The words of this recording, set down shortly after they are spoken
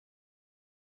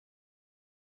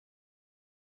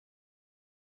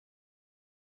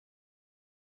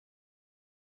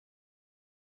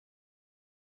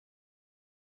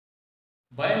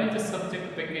Biology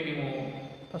subject ಬಗ್ಗೆ ನೀವು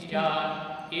ಯಾ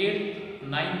 8th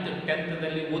 9th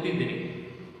 10th ಓದಿದ್ದೀರಿ.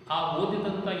 ಆ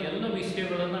ಓದಿದಂಥ ಎಲ್ಲ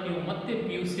ವಿಷಯಗಳನ್ನು ನೀವು ಮತ್ತೆ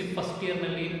PUC ಫಸ್ಟ್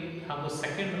ಇಯರ್ನಲ್ಲಿ ಹಾಗೂ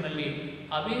ಸೆಕೆಂಡ್ನಲ್ಲಿ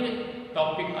ಅದೇ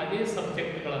ಟಾಪಿಕ್ ಅದೇ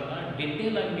ಸಬ್ಜೆಕ್ಟ್ಗಳನ್ನು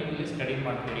ಡಿಟೇಲ್ ಆಗಿ ನೀವು ಇಲ್ಲಿ ಸ್ಟಡಿ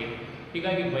ಮಾಡ್ತೀರಿ.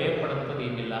 ಹೀಗಾಗಿ ಭಯಪಡುವಂಥದ್ದು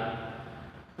ಏನಿಲ್ಲ.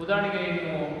 ಉದಾಹರಣೆಗೆ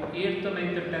ನೀವು 8th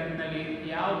 9th 10th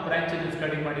ಯಾವ ಬ್ರ್ಯಾಂಚಲ್ಲಿ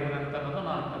ಸ್ಟಡಿ ಮಾಡಿದ್ರೆ ಅಂತ ಅನ್ನೋದು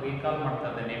ನಾನು ರೀಕಾಲ್ ಮಾಡ್ತಾ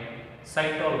ಇದ್ದೇನೆ.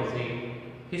 Cytology,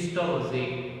 histology,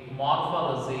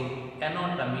 morphology,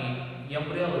 anatomy,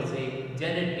 embryology,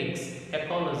 genetics,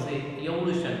 ecology,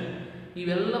 evolution,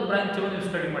 ಇವೆಲ್ಲ ಬ್ರಾಂಚ್ಗಳನ್ನು ನೀವು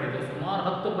ಸ್ಟಡಿ ಮಾಡಿದ್ದೀವಿ. ಸುಮಾರು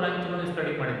 10 ಬ್ರಾಂಚ್ಗಳನ್ನು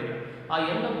ಸ್ಟಡಿ ಮಾಡಿದ್ದೀವಿ. ಆ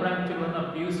ಎಲ್ಲ ಬ್ರಾಂಚ್ಗಳನ್ನು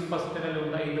PUC ಫಸ್ಟ್ನಲ್ಲಿ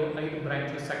ಒಂದು 5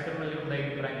 ಬ್ರಾಂಚು, ಸೆಕೆಂಡ್ನಲ್ಲಿ ಒಂದು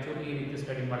 5 ಬ್ರಾಂಚು, ಈ ರೀತಿ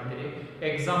ಸ್ಟಡಿ ಮಾಡ್ತೀರಿ.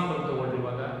 ಎಕ್ಸಾಂಪಲ್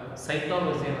ತಗೊಂಡಿರುವಾಗ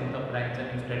ಸೈಟಾಲಜಿ ಅಂತ ಬ್ರಾಂಚನ್ನು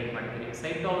ನೀವು ಸ್ಟಡಿ ಮಾಡ್ತೀರಿ.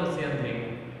 ಸೈಟಾಲಜಿ ಅಂದರೆ ಏನು?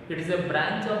 It is A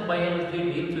branch of biology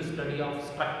deals with study of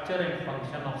structure and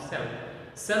function of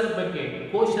cell ಬಗ್ಗೆ,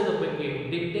 ಕೋಶದ ಬಗ್ಗೆ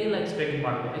ಡಿಟೇಲ್ ಆಗಿ ಸ್ಟಡಿ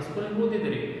ಮಾಡ್ತೀವಿ. ಹೈಸ್ಕೂಲಲ್ಲಿ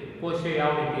ಓದಿದ್ದೀರಿ ಕೋಶ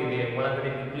ಯಾವ ರೀತಿ ಇದೆ, ಒಳಗಡೆ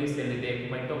ನ್ಯೂಕ್ಲಿಯಸ್ ಎಲ್ಲಿದೆ,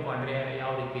 ಮೈಟೋಕಾಂಡ್ರಿಯಾ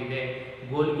ಯಾವ ರೀತಿ ಇದೆ,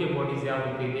 ಗೋಲ್ಗಿ ಬಾಡೀಸ್ ಯಾವ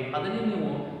ರೀತಿ ಇದೆ, ಅದನ್ನೇ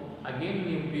ನೀವು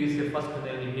ನೀವು PUC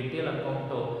ಫಸ್ಟ್ನಲ್ಲಿ detail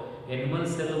account animal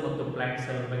cell ಮತ್ತು ಪ್ಲಾಂಟ್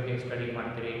ಸೆಲ್ ಬಗ್ಗೆ ಸ್ಟಡಿ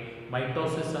ಮಾಡ್ತೀರಿ.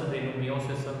 ಮೈಟೋಸಿಸ್ ಅಂದ್ರೇನು,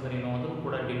 ಮಿಯೋಸಿಸ್ ಅಂದ್ರೇನು, ಅದನ್ನು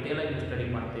ಕೂಡ ಡಿಟೇಲ್ ಆಗಿ ಸ್ಟಡಿ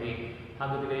ಮಾಡ್ತೀರಿ.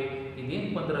 ಹಾಗಾದರೆ ಇದೇನು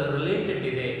ಬಂದ್ರೆ ರಿಲೇಟೆಡ್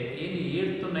ಇದೆ. ಏನು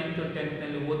 8th 9th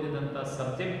 10th ಓದಿದಂಥ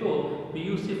subject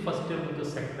PUC first year ಮತ್ತು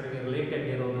ಸೆಕೆಂಡ್ಗೆ ರಿಲೇಟೆಡ್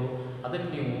ಇರೋದು. ಅದಕ್ಕೆ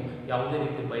ನೀವು ಯಾವುದೇ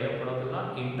ರೀತಿ ಭಯ ಪಡೋದಿಲ್ಲ.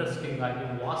 ಇಂಟ್ರೆಸ್ಟಿಂಗ್ ಆಗಿ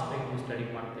ವಾಸ್ಟ್ ಆಗಿ ಸ್ಟಡಿ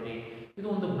ಮಾಡ್ತೀರಿ. ಇದು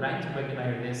ಒಂದು ಬ್ರಾಂಚ್ ಬಗ್ಗೆ ನಾನು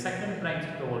ಹೇಳಿದೆ. ಸೆಕೆಂಡ್ ಬ್ರಾಂಚ್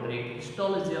ತಗೊಳ್ರಿ,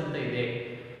 ಹಿಸ್ಟಾಲಜಿ ಅಂತ ಇದೆ.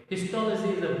 Histology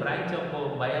is a branch of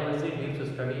biology deals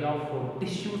study of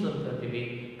tissues ಅಂತ ಹೇಳ್ತೀವಿ.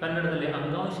 ಕನ್ನಡದಲ್ಲಿ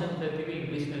ಅಂಗಾಂಶ ಅಂತ ಹೇಳ್ತೀವಿ,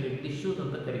 ಇಂಗ್ಲೀಷ್ನಲ್ಲಿ ಟಿಶ್ಯೂಸ್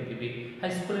ಅಂತ ಕರಿತೀವಿ.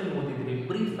 ಹೈಸ್ಕೂಲಲ್ಲಿ ಓದಿದ್ರಿ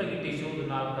ಬ್ರೀಫ್ ಆಗಿ ಟಿಶ್ಯೂಸ್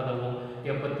 4 ಅದಾವು.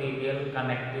 ಎಪಥೀಲಿಯಲ್,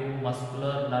 ಕನೆಕ್ಟಿವ್,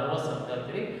 ಮಸ್ಕ್ಯುಲರ್, ನರ್ವಸ್ ಅಂತ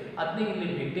ಹೇಳ್ತೀರಿ. ಅದನ್ನೇ ಇಲ್ಲಿ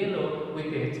ಡಿಟೇಲು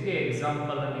ವಿತ್ ಹೆಚ್ಚಿಗೆ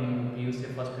ಎಕ್ಸಾಂಪಲ್ ನೀವು PUC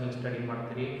ಫಸ್ಟಲ್ಲಿ ಸ್ಟಡಿ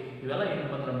ಮಾಡ್ತೀರಿ. ಇವೆಲ್ಲ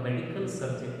ಏನಪ್ಪ ಅಂದ್ರೆ ಮೆಡಿಕಲ್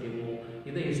ಸಬ್ಜೆಕ್ಟ್ ಇವು.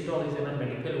 ಇದೇ ಹಿಸ್ಟಾಲಜಿನ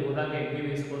ಮೆಡಿಕಲ್ ಹೋದಾಗ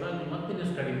MBBS ಹೋದಾಗ ಮತ್ತೆ ನೀವು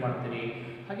ಸ್ಟಡಿ ಮಾಡ್ತೀರಿ.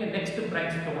 ಹಾಗೆ ನೆಕ್ಸ್ಟ್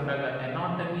ಬ್ರಾಂಚ್ ತೊಗೊಂಡಾಗ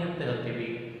ಎನಾಟಮಿ ಅಂತ ಹೇಳ್ತೀವಿ.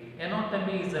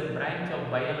 Anatomy is a branch of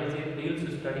biology deals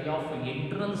study of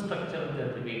internal structure ಅಂತ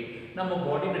ಹೇಳ್ತೀವಿ. ನಮ್ಮ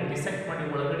ಬಾಡಿನ ಡಿಸೆಕ್ಟ್ ಮಾಡಿ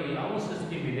ಒಳಗಡೆ ಯಾವ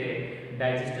ಸಿಸ್ಟಮ್ ಇದೆ,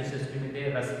 ಡೈಜೆಸ್ಟಿವ್ ಸಿಸ್ಟಮ್ ಇದೆ,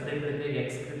 ರೆಸ್ಪಿರೇಟರಿ ಇದೆ,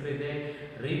 ಎಕ್ಸ್ಕ್ರಿಟರಿ ಇದೆ,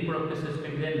 ರೀಪ್ರೊಡಕ್ಟಿವ್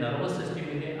ಸಿಸ್ಟಮ್ ಇದೆ, ನರ್ವಸ್ ಸಿಸ್ಟಮ್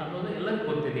ಇದೆ ಅನ್ನೋದು ಎಲ್ಲರಿಗೂ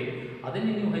ಗೊತ್ತಿದೆ.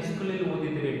 ಅದನ್ನೇ ನೀವು ಹೈಸ್ಕೂಲಲ್ಲಿ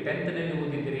ಓದಿದ್ದೀರಿ, 10th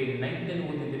ಓದಿದ್ದೀರಿ, 9th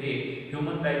ಓದಿದ್ದೀರಿ.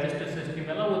 Human digestive system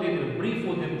ಎಲ್ಲ ಓದಿದ್ದೀರಿ, brief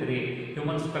ಓದಿರ್ತೀರಿ.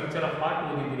 Human structure of heart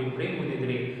ಓದಿದ್ದೀರಿ, brain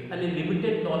ಓದಿದ್ದೀರಿ. ಅಲ್ಲಿ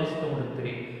ಲಿಮಿಟೆಡ್ ನಾಲೆಜ್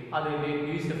ತೊಗೊಂಡಿರ್ತೀರಿ. ಆದರೆ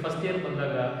PUC ಫಸ್ಟ್ ಇಯರ್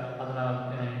ಬಂದಾಗ ಅದನ್ನು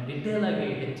ಡಿಟೇಲ್ ಆಗಿ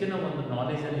ಹೆಚ್ಚಿನ ಒಂದು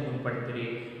ನಾಲೆಜನ್ನು ನೀವು ಪಡ್ತೀರಿ.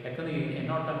 ಯಾಕಂದರೆ ಈ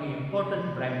ಎನಾಟಮಿ ಇಂಪಾರ್ಟೆಂಟ್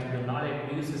ಬ್ರಾಂಚ್ ಇದು. ನಾಳೆ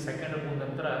PUC ಸೆಕೆಂಡ್ ಮುಗಿದ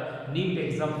ನಂತರ ನೀಟ್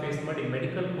ಎಕ್ಸಾಮ್ ಫೇಸ್ ಮಾಡಿ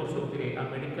ಮೆಡಿಕಲ್ ಕೋರ್ಸ್ ಹೋಗ್ತೀರಿ. ಆ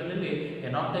ಮೆಡಿಕಲಲ್ಲಿ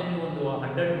ಎನಾಟಮಿ ಒಂದು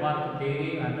 100 ಮಾರ್ಕ್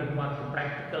ಥಿಯರಿ, 100 ಮಾರ್ಕ್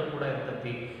ಪ್ರಾಕ್ಟಿಕಲ್ ಕೂಡ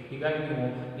ಇರ್ತೈತಿ. ಹೀಗಾಗಿ ನೀವು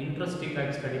ಇಂಟ್ರೆಸ್ಟಿಂಗ್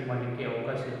ಆಗಿ ಸ್ಟಡಿ ಮಾಡಲಿಕ್ಕೆ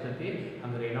ಅವಕಾಶ ಇರ್ತೈತಿ.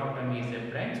 ಅಂದರೆ anatomy is A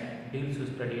branch deals to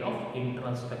study of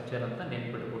internal structure ಅಂತ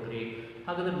ನೆನ್ಪಿಟ್ಕೊಡ್ರಿ.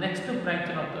 ಹಾಗಾದ್ರೆ ನೆಕ್ಸ್ಟ್ ಬ್ರಾಂಚ್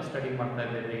ನಾವು ಸ್ಟಡಿ ಮಾಡ್ತಾ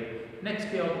ಇದ್ದೇವೆ.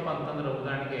 ನೆಕ್ಸ್ಟ್ ಯಾವಪ್ಪ ಅಂತಂದ್ರೆ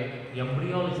ಉದಾಹರಣೆಗೆ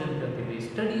ಎಂಬ್ರಿಯಾಲಜಿ ಅಂತ ಹೇಳ್ತೀವಿ,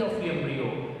 ಸ್ಟಡಿ ಆಫ್ ಎಂಬ್ರಿಯೋ.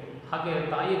 ಹಾಗೆ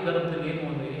ತಾಯಿ ಗರ್ಭದಲ್ಲಿ ಏನು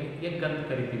ಒಂದು ಎಗ್ ಅಂತ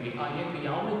ಕರಿತೀವಿ. ಆ ಎಗ್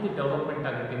ಯಾವ ರೀತಿ ಡೆವಲಪ್ಮೆಂಟ್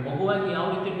ಆಗುತ್ತೆ, ಮಗುವಾಗಿ ಯಾವ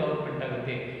ರೀತಿ ಡೆವಲಪ್ಮೆಂಟ್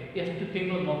ಆಗುತ್ತೆ, ಎಷ್ಟು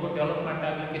ತಿಂಗಳು ಮಗು ಡೆವಲಪ್ಮೆಂಟ್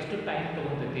ಆಗಲಿಕ್ಕೆ ಎಷ್ಟು ಟೈಮ್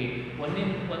ತೊಗೊತೈತಿ,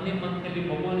 ಒಂದೇ ಮಂತ್ನಲ್ಲಿ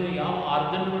ಮಗುವಿನ ಯಾವ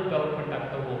ಆರ್ಗನ್ಗಳು ಡೆವಲಪ್ಮೆಂಟ್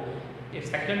ಆಗ್ತಾವೆ,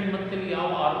 ಸೆಕೆಂಡ್ ಮಂತಲ್ಲಿ ಯಾವ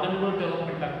ಆರ್ಗನ್ಗಳು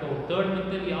ಡೆವಲಪ್ಮೆಂಟ್ ಆಗ್ತಾವೆ, ಥರ್ಡ್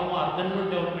ಮಂತಲ್ಲಿ ಯಾವ ಆರ್ಗನ್ಗಳು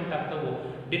ಡೆವಲಪ್ಮೆಂಟ್ ಆಗ್ತಾವೆ.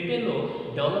 Detail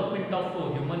development of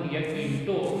human egg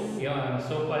into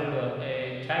so called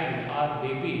child R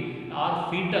baby R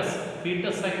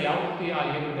foetus ಆಗಿ ಯಾವ ರೀತಿ ಆ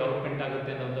ಎಗ್ ಡೆವಲಪ್ಮೆಂಟ್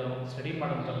ಆಗುತ್ತೆ ಅನ್ನೋದು ಸ್ಟಡಿ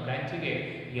ಮಾಡೋಂಥ ಬ್ರ್ಯಾಂಚಿಗೆ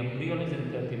ಎಂಬ್ರಿಯಾಲಜಿ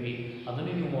ಅಂತ ಹೇಳ್ತೀವಿ.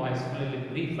 ಅದನ್ನೇ ನೀವು ಹೈಸ್ಕೂಲಲ್ಲಿ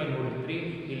ಬ್ರೀಫಾಗಿ ನೋಡಿರ್ತೀರಿ.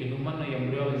 ಇಲ್ಲಿ ಹ್ಯೂಮನ್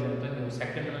ಎಂಬ್ರಿಯಾಲಜಿ ಅಂತ ನೀವು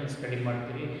ಸೆಕೆಂಡ್ನಲ್ಲಿ ಸ್ಟಡಿ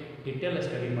ಮಾಡ್ತೀರಿ, ಡಿಟೇಲ್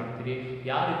ಸ್ಟಡಿ ಮಾಡ್ತೀರಿ.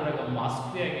 ಯಾರು ಇದ್ರಾಗ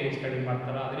ಮಾಸ್ಟ್ರಿಯಾಗಿ ಸ್ಟಡಿ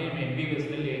ಮಾಡ್ತಾರೋ ಅದೇ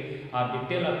MBBSನಲ್ಲಿ ಆ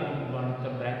ಡಿಟೇಲ್ ಅಕೌಂಟ್ ಮಾಡೋಂಥ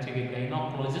ಬ್ರ್ಯಾಂಚಿಗೆ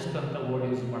ಗೈನಾಕೊಲಜಿಸ್ಟ್ ಅಂತ ವರ್ಡ್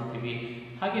ಯೂಸ್ ಮಾಡ್ತೀವಿ.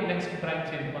 ಹಾಗೆ ನೆಕ್ಸ್ಟ್ ಬ್ರಾಂಚ್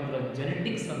ಏನಪ್ಪ ಅಂದ್ರೆ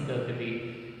ಜೆನೆಟಿಕ್ಸ್ ಅಂತ ಹೇಳ್ತೀವಿ.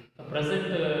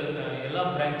 ಪ್ರೆಸೆಂಟ್ ಎಲ್ಲ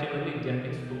ಬ್ರಾಂಚ್ಗಳಲ್ಲಿ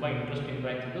ಜೆನೆಟಿಕ್ಸ್ ತುಂಬ ಇಂಟ್ರೆಸ್ಟಿಂಗ್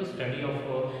ಬ್ರಾಂಚ್ ಇದು. Study of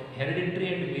hereditary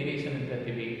and variation ಅಂತ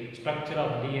ಹೇಳ್ತೀವಿ. Structure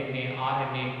of DNA,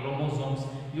 RNA, chromosomes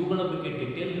ಇವುಗಳ ಬಗ್ಗೆ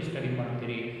ಡಿಟೇಲ್ ಸ್ಟಡಿ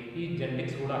ಮಾಡ್ತೀರಿ. ಈ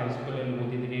ಜೆನೆಟಿಕ್ಸ್ ಕೂಡ ಹೈಸ್ಕೂಲಲ್ಲಿ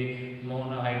ಓದಿದಿರಿ.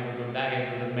 Mono hybrid,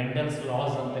 dihybrid, Mendel's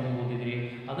loss ಅಂತ ನೀವು ಓದಿದಿರಿ.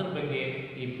 ಅದ್ರ ಬಗ್ಗೆ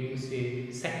ಈ PUC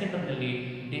ಸೆಕೆಂಡ್ನಲ್ಲಿ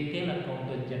ಡಿಟೇಲ್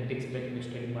ಅಕೌಂಟ್ ಜೆನೆಟಿಕ್ಸ್ ಬಗ್ಗೆ ನೀವು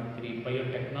ಸ್ಟಡಿ ಮಾಡ್ತೀರಿ.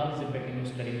 ಬಯೋಟೆಕ್ನಾಲಜಿ ಬಗ್ಗೆ ನೀವು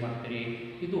ಸ್ಟಡಿ ಮಾಡ್ತೀರಿ.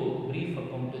 ಇದು ಬ್ರೀಫ್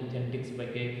ಅಕೌಂಟ್ ಜೆನೆಟಿಕ್ಸ್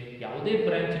ಬಗ್ಗೆ. ಯಾವುದೇ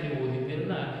ಬ್ರಾಂಚ್ ನೀವು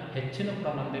ಓದಿದ್ದೀರನ್ನ ಹೆಚ್ಚಿನ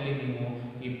ಪ್ರಮಾಣದಲ್ಲಿ ನೀವು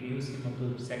ಈ PUC ಮತ್ತು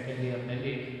ಸೆಕೆಂಡ್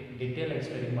ಇಯರ್ನಲ್ಲಿ ಡಿಟೇಲ್ ಆಗಿ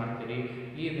ಸ್ಟಡಿ ಮಾಡ್ತೀರಿ.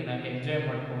 ಈ ದಿನ ಎಂಜಾಯ್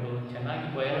ಮಾಡಿಕೊಂಡು ಚೆನ್ನಾಗಿ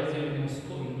ಬಯಾಲಜಿಯಲ್ಲಿ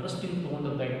ನೀವು ಇಂಟ್ರೆಸ್ಟಿಂಗ್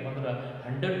ತೊಗೊಂಡದ್ದಾಯ್ತು ಅಂದ್ರೆ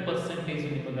 100%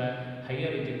 ನಿಮಗೆ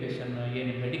ಹೈಯರ್ ಎಜುಕೇಷನ್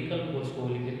ಏನು ಮೆಡಿಕಲ್ ಕೋರ್ಸ್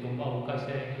ಹೋಗಲಿಕ್ಕೆ ತುಂಬ ಅವಕಾಶ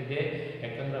ಇದೆ.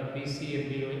 ಯಾಕಂದ್ರೆ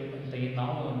PCMB ಅಂತ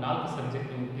ನಾವು 4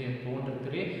 ಸಬ್ಜೆಕ್ಟ್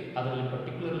ತೊಗೊಂಡಿರ್ತೀರಿ. ಅದರಲ್ಲಿ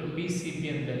ಪರ್ಟಿಕ್ಯುಲರ್ಲಿ PCB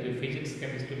ಅಂತ ಹೇಳ್ತೀವಿ, ಫಿಸಿಕ್ಸ್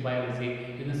ಕೆಮಿಸ್ಟ್ರಿ ಬಯಾಲಜಿ.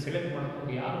 ಇದನ್ನು ಸೆಲೆಕ್ಟ್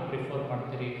ಮಾಡ್ಕೊಂಡು ಯಾರು ಪ್ರಿಫರ್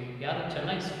ಮಾಡ್ತೀರಿ, ಯಾರು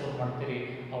ಚೆನ್ನಾಗಿ ಸ್ಕೋರ್ ಮಾಡ್ತೀರಿ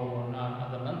ಅವ್ರನ್ನ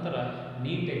ಅದರ ನಂತರ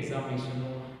ನೀಟ್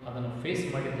ಎಕ್ಸಾಮಿನೇಷನ್ನು ಅದನ್ನು ಫೇಸ್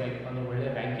ಮಾಡಿದ್ದಾಯ್ತು ಅಂದರೆ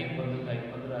ಒಳ್ಳೆಯ ರ್ಯಾಂಕಿಂಗ್ ಬಂದಿದ್ದಾಯ್ತು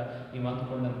ಅಂದ್ರೆ ನೀವು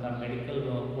ಅಂದ್ಕೊಂಡಂಥ ಮೆಡಿಕಲ್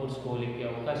ಕೋರ್ಸ್ಗೆ ಹೋಗ್ಲಿಕ್ಕೆ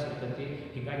ಅವಕಾಶ ಇರ್ತೈತಿ.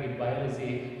 ಹೀಗಾಗಿ ಬಯಾಲಜಿ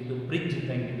ಇದು ಬ್ರಿಡ್ಜ್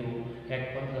ಇದ್ದಂಗೆ ಇದು.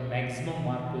 ಯಾಕಪ್ಪ ಅಂದ್ರೆ ಮ್ಯಾಕ್ಸಿಮಮ್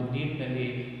ಮಾರ್ಕು ನೀಟ್ನಲ್ಲಿ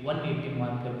 180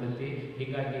 ಮಾರ್ಕ್ ಇರ್ತೈತಿ.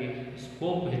 ಹೀಗಾಗಿ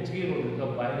ಸ್ಕೋಪ್ ಹೆಚ್ಚಿಗೆ ಇರೋದ್ರಿಂದ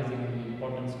ಬಯಾಲಜಿಗೆ ನೀವು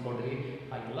ಇಂಪಾರ್ಟೆನ್ಸ್ ಕೊಡ್ರಿ,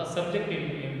 ಆ ಎಲ್ಲ ಸಬ್ಜೆಕ್ಟ್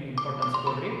ಇಂಪಾರ್ಟೆನ್ಸ್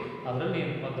ಕೊಡ್ರಿ. ಅದರಲ್ಲಿ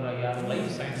ಏನಪ್ಪ ಅಂದ್ರೆ ಯಾರು ಲೈಫ್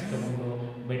ಸೈನ್ಸ್ ತಗೊಂಡು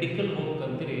ಮೆಡಿಕಲ್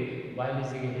ಹೋಗ್ಬೇಕಂತೀರಿ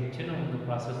ಬಯಾಲಜಿಗೆ ಹೆಚ್ಚಿನ ಒಂದು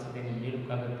ಪ್ರಾಶಸ್ತ್ಯತೆಯನ್ನು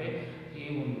ನೀಡಬೇಕಾಗುತ್ತೆ. ಈ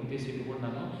ಒಂದು ಉದ್ದೇಶ ಇಟ್ಕೊಂಡು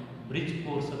ನಾನು ಬ್ರಿಡ್ಜ್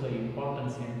ಕೋರ್ಸದ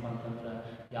ಇಂಪಾರ್ಟೆನ್ಸ್ ಏನಪ್ಪ ಅಂತಂದ್ರೆ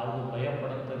ಯಾವುದು ಭಯ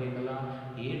ಪಡೋಂಥದ್ದೇನಲ್ಲ.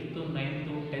 8th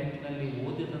 9th 10th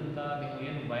ಓದಿದಂಥ ನೀವು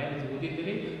ಏನು ಬಯಾಲಜಿ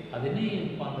ಓದಿದ್ದೀರಿ ಅದನ್ನೇ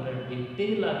ಏನಪ್ಪ ಅಂದ್ರೆ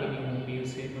ಡಿಟೇಲ್ ಆಗಿ ನೀವು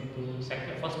PUC ಮತ್ತು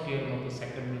ಫಸ್ಟ್ ಇಯರ್ ಮತ್ತು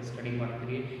ಸೆಕೆಂಡ್ ಇಯರ್ ಸ್ಟಡಿ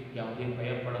ಮಾಡ್ತೀರಿ. ಯಾವುದೇ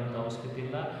ಭಯ ಪಡೋಂಥ ಅವಶ್ಯಕತೆ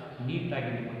ಇಲ್ಲ.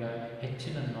 ನೀಟಾಗಿ ನಿಮಗೆ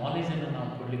ಹೆಚ್ಚಿನ ನಾಲೆಜನ್ನು ನಾವು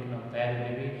ಕೊಡಲಿಕ್ಕೆ ನಾವು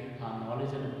ತಯಾರಿದ್ದೀವಿ. ಆ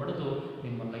ನಾಲೆಜನ್ನು ಪಡೆದು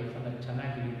ನಿಮ್ಮ ಲೈಫನ್ನು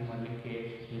ಚೆನ್ನಾಗಿ ಲೀಡ್ ಮಾಡಲಿಕ್ಕೆ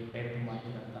ನೀವು ಪ್ರಯತ್ನ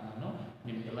ಮಾಡ್ತೀರಂತ ನಾನು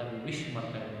ನಿಮಗೆಲ್ಲ ವಿಶ್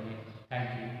ಮಾಡ್ತಾ ಇದ್ದೀನಿ.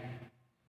 Thank you.